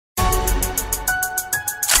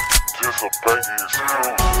M.O.B.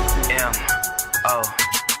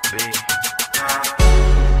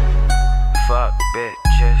 Fuck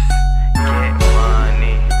bitches, get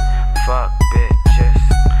money. Fuck bitches,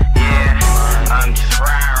 yeah. I'm just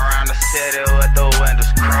riding around the city with the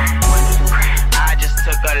windows cracked. I just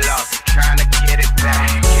took a loss, trying to get it back.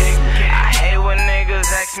 I hate when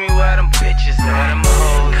niggas ask me where them bitches at, them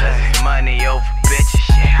hoes at. Money over bitches,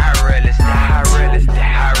 shit. Heartless, Heartless,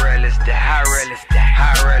 Heartless, Heartless,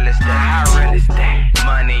 Heartless, Heartless.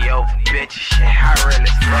 Money over bitches, shit. Heartless,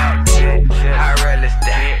 fuck bitch. Heartless,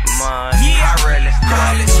 money. Heartless,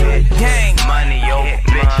 gang. Money over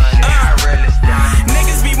bitches, Heartless.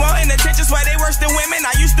 Niggas be wanting attention, swear they worse than women.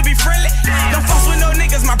 I used to be friendly. Don't fuss with no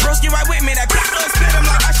niggas, my broski right with me. That people split him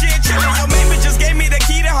like I shit chillin'. Yo, main bitch just gave me the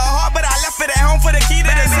key to her heart, but I left it at home for the key to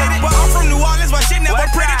the city. But I'm from New Orleans, but shit never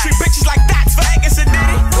pretty. Treat bitches like that's for Agnes and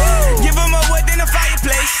Diddy. Give them a wood in the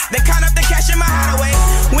fireplace. They count up the cash in my hideaway.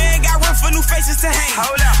 We ain't got room for new faces to hang.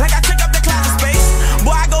 Like I took up the closet space.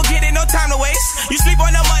 Boy, I go get it, no time to waste. You sleep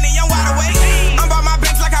on the money, I'm wide awake. I'm by my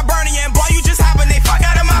banks like I burn it, and boy, you just hibernate. Fuck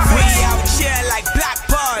out of my face. We out here like black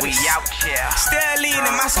parties. We out here. Still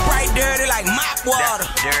leaning, my Sprite dirty like mop water.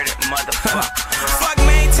 Dirty motherfucker. Fuck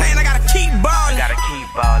maintain, I gotta keep ballin'. Gotta keep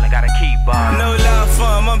ballin', gotta keep ballin'. No love for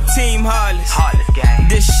 'em, I'm Team Heartless. Heartless gang.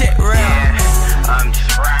 This shit real. Yeah. I'm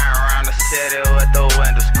just riding around the city with the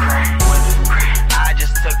windows cracked. I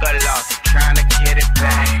just took a loss, trying to get it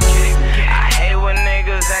back. I hate when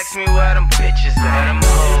niggas ask me where them bitches at, them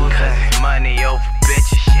hoes at. Money over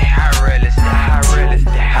bitches, shit. Heartless, Heartless,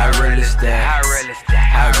 Heartless, Heartless,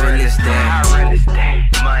 Heartless, Heartless.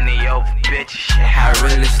 Money over bitches, shit.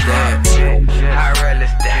 Heartless,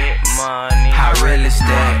 Heartless, money. Heartless,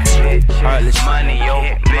 Heartless, money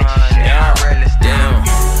over bitches, shit. Heartless, damn.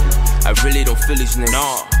 I really don't feel these niggas,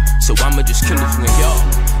 nah. So I'ma just kill this nigga, yo.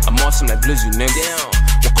 I'm awesome like Blizzy, nigga.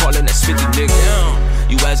 We're calling that 50, nigga.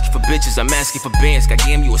 You asking for bitches, I'm asking for bands. God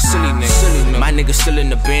damn, you a silly nigga. My niggas still in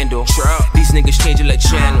the band, though. These niggas changing like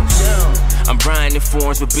channels. I'm riding in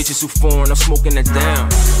foreigns with bitches who foreign. I'm smoking that down.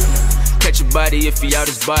 Catch a body if he out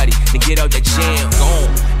his body, then get out that jam.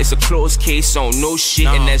 Gone. It's a closed case on no shit,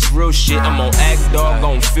 and that's real shit. I'm on act dog,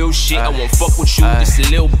 gon' feel shit. I won't fuck with you just a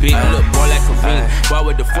little bit. Look, boy, like a ring. Why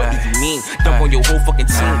what the fuck do you mean? Dump on your whole fucking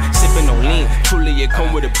team, sipping on lean. Truly, it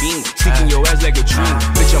come with a beam, sticking your ass like a dream.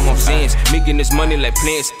 Bitch, I'm on sands, making this money like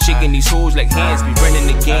plants, shaking these hoes like hands. Be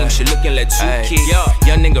running the game, shit looking like 2K.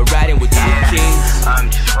 Young nigga riding with 2 kings.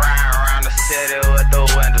 I'm just riding around the city with the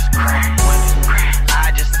windows cracked.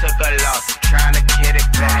 I just took a loss, trying to get it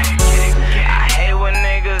back. I hate when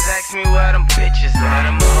niggas ask me where them bitches at,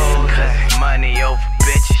 them hoes at. Money over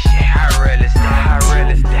bitches, shit. Heartless,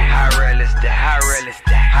 Heartless, Heartless, Heartless,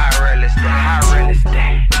 Heartless, Heartless.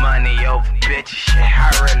 Money over bitches, shit.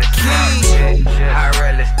 Heartless,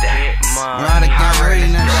 Heartless, money.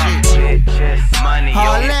 Money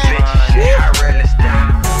over bitches, Heartless.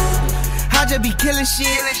 I just be killing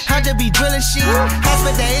shit, I just be drilling shit. I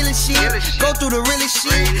spit the illest shit, go through the realest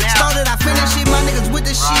shit. Started, I finish it, my niggas with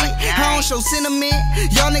the shit. I don't show sentiment,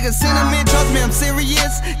 y'all niggas sentiment. Trust me, I'm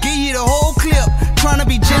serious, give you the whole clip. Tryna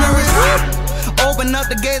be generous, open up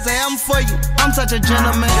the gates of heaven for you. I'm such a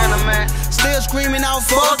gentleman. Still screaming out,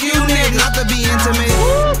 fuck you niggas, not to be intimate.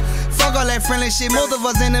 Fuck all that friendly shit, most of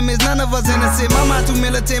us enemies, none of us innocent. My mind too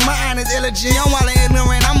militant, my iron is illegit. I'm wild and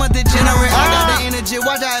ignorant, I'm a degenerate. I got the energy,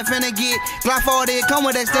 watch how it finna get. Glock 40, come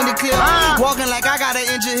with extended clip. Walking like I got an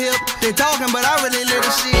injured hip. They talking, but I really live the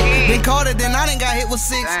shit. Been caught it, then I done got hit with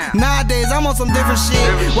 6. Nowadays, I'm on some different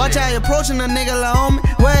shit. Watch how you approaching a nigga like homie.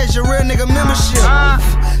 Where's your real nigga membership?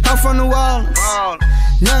 I'm from New Orleans,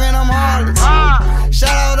 young and I'm Heartless. Shout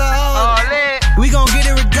out to Heartless, we gon' get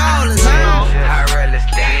it regardless. Heartless,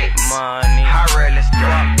 money. Heartless,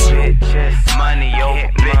 bitches. Money over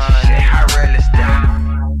bitches.